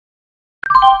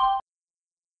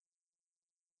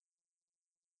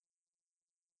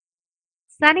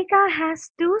Sanika has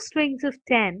 2 strings of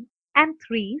 10 and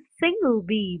 3 single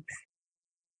beads.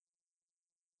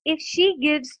 If she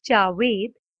gives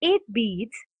Javed 8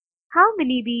 beads, how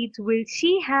many beads will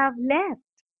she have left?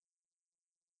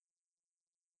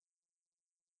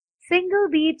 Single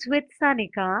beads with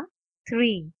Sanika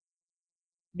 3.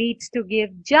 Beads to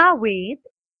give Javed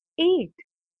 8.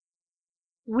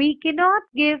 We cannot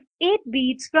give 8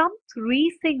 beads from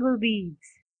 3 single beads.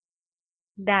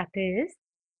 That is,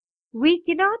 we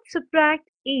cannot subtract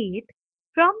 8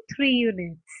 from 3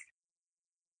 units.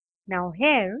 Now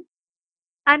here,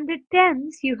 under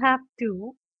tens you have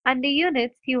 2, under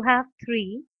units you have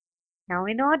 3. Now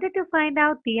in order to find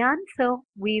out the answer,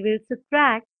 we will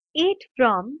subtract 8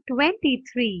 from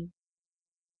 23.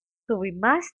 So we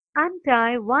must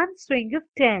untie one string of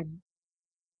 10.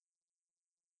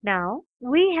 Now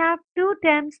we have 2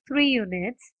 tens 3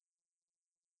 units.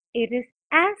 It is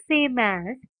as same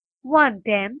as 1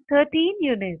 10 13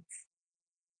 units.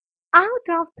 Out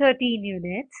of 13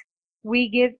 units, we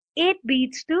give 8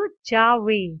 beads to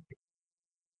Javed.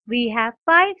 We have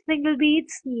 5 single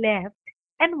beads left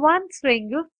and one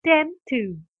string of 10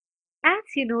 too, as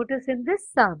you notice in this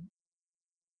sum.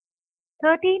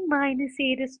 13 minus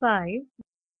 8 is 5.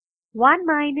 1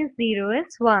 minus 0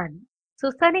 is 1. So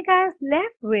Sanika is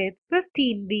left with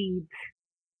 15 beads.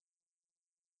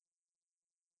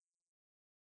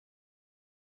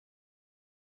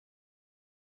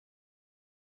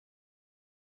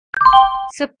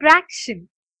 Subtraction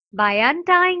by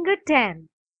untying a 10.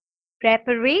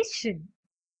 Preparation.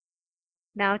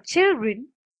 Now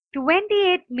children,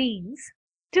 28 means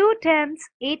 2 tens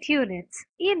 8 units.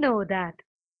 You know that.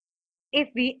 If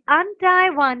we untie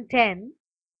one 10,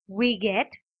 we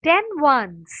get 10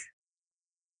 ones.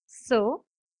 So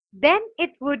then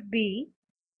it would be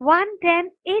 1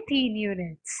 10 18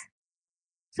 units.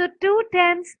 So 2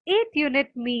 tens 8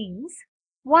 unit means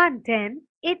 1 10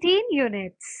 18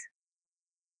 units.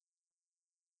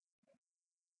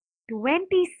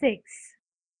 26.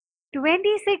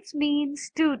 26 means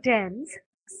 2 tens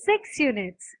 6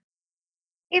 units.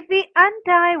 If we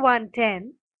untie one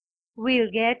 10, we'll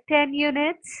get 10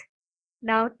 units.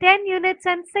 Now 10 units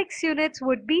and 6 units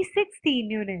would be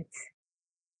 16 units.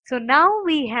 So now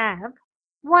we have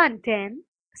 1 10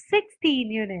 16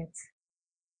 units.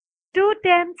 2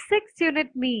 10 6 unit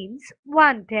means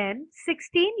 1 10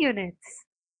 16 units.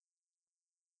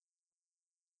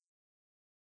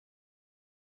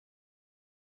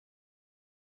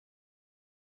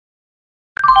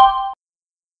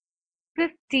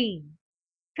 Fifteen.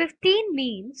 15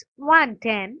 means 1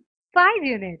 10 5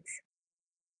 units.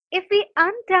 If we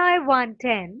untie 1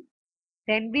 10,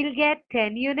 then we'll get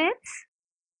 10 units.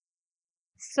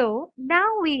 So now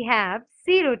we have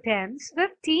 0 tens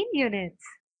 15 units.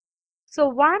 So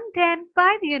 1 10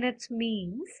 5 units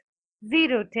means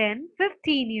 0 10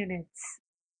 15 units.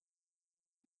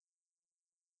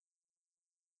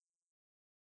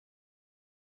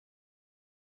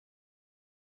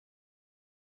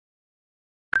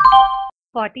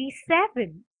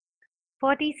 Forty-seven.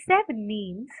 47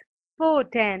 means 4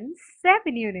 tens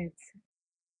 7 units.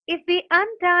 If we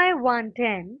untie 1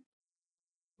 10,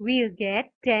 we'll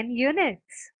get 10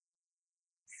 units.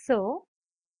 So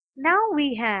now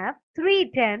we have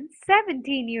 3 tens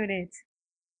 17 units,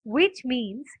 which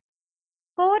means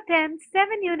 4 tens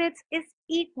 7 units is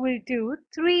equal to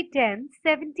 3 tens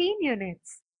 17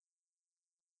 units.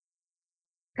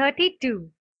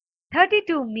 32.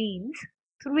 32 means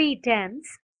 3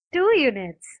 tens 2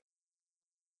 units.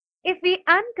 If we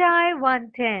untie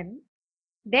 1 10,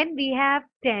 then we have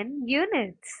 10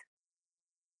 units.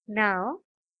 Now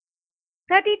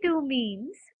 32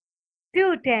 means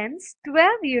 2 tens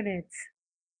 12 units.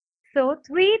 So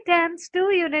 3 tens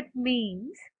 2 unit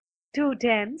means 2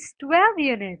 tens 12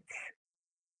 units.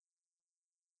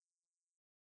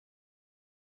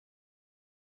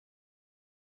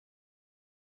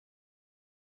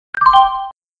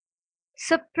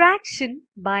 Subtraction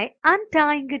by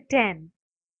untying a 10.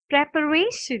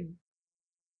 Preparation.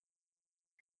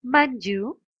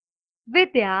 Manju,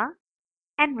 Vidya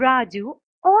and Raju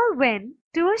all went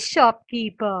to a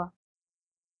shopkeeper.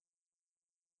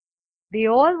 They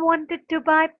all wanted to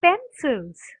buy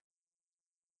pencils.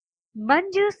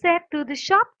 Manju said to the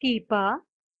shopkeeper,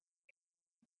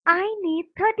 I need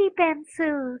 30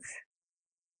 pencils.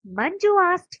 Manju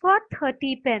asked for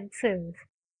 30 pencils.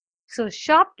 So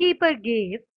shopkeeper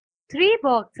gave 3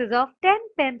 boxes of 10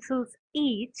 pencils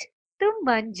each to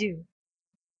Manju.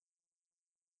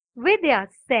 Vidya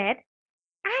said,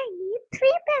 I need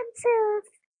 3 pencils.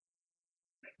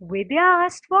 Vidya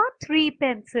asked for 3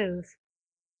 pencils.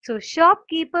 So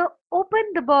shopkeeper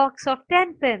opened the box of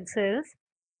 10 pencils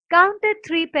counted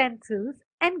 3 pencils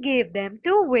and gave them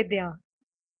to Vidya.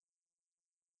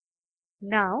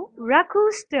 Now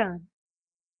Raghu's turn.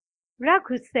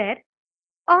 Raghu said,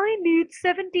 I need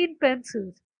 17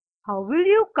 pencils. How will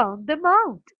you count them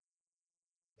out?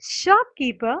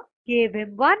 Shopkeeper gave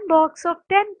him one box of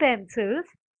 10 pencils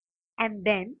and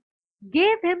then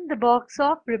gave him the box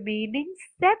of remaining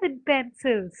 7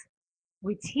 pencils,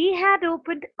 which he had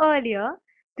opened earlier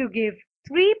to give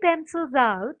 3 pencils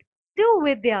out to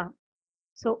Vidya.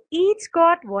 So each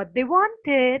got what they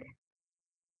wanted.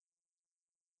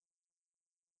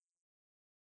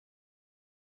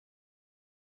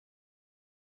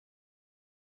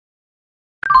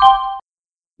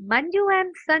 Manju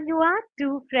and Sanju are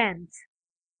two friends.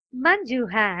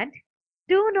 Manju had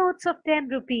 2 notes of 10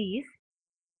 rupees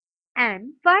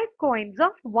and 5 coins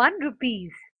of 1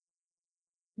 rupees.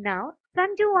 Now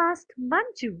Sanju asked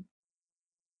Manju,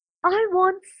 I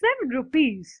want 7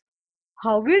 rupees.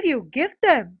 How will you give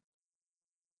them?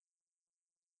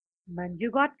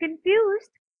 Manju got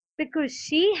confused because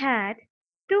she had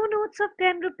 2 notes of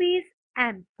 10 rupees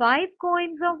and 5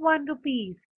 coins of 1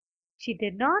 rupees. She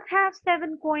did not have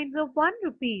 7 coins of 1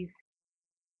 rupees.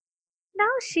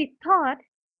 Now she thought,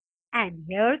 and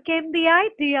here came the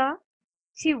idea.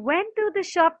 She went to the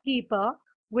shopkeeper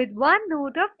with 1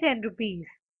 note of 10 rupees.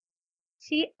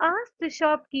 She asked the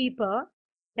shopkeeper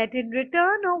that in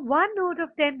return of 1 note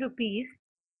of 10 rupees,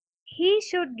 he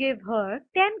should give her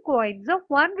 10 coins of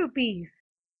 1 rupees.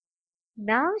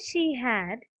 Now she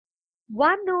had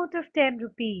 1 note of 10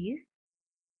 rupees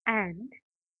and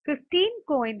 15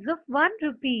 coins of 1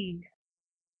 rupee.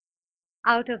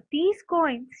 Out of these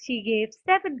coins, she gave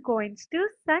 7 coins to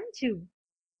Sanju.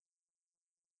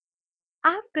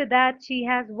 After that, she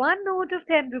has 1 note of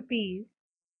 10 rupees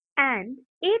and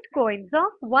 8 coins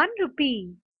of 1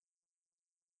 rupee.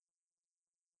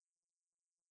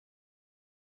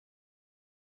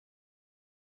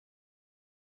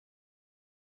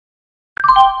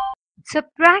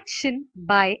 Subtraction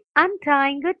by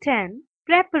untying a 10.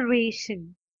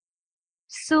 Preparation.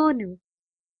 Sonu,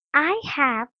 I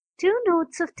have 2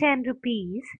 notes of 10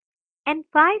 rupees and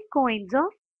 5 coins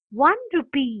of 1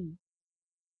 rupee.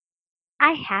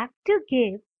 I have to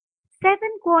give 7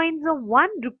 coins of 1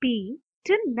 rupee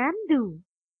to Nandu.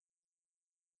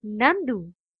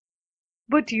 Nandu,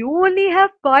 but you only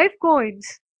have 5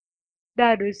 coins.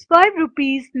 That is 5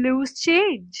 rupees loose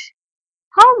change.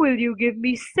 How will you give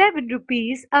me 7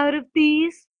 rupees out of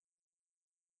these?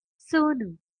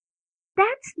 Sonu,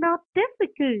 that's not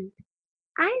difficult.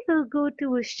 I will go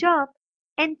to a shop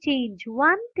and change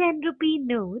one 10 rupee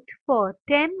note for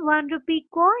 10 1 rupee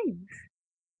coins.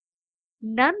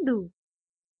 Nandu,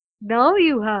 now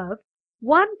you have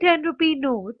one 10 rupee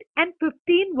note and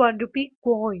 15 1 rupee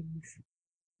coins.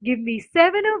 Give me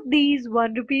 7 of these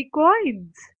 1 rupee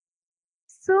coins.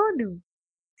 Sonu,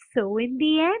 so in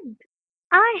the end,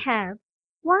 I have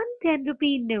one 10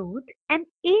 rupee note and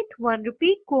 8 1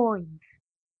 rupee coins.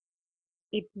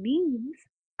 It means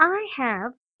I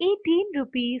have 18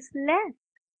 rupees left.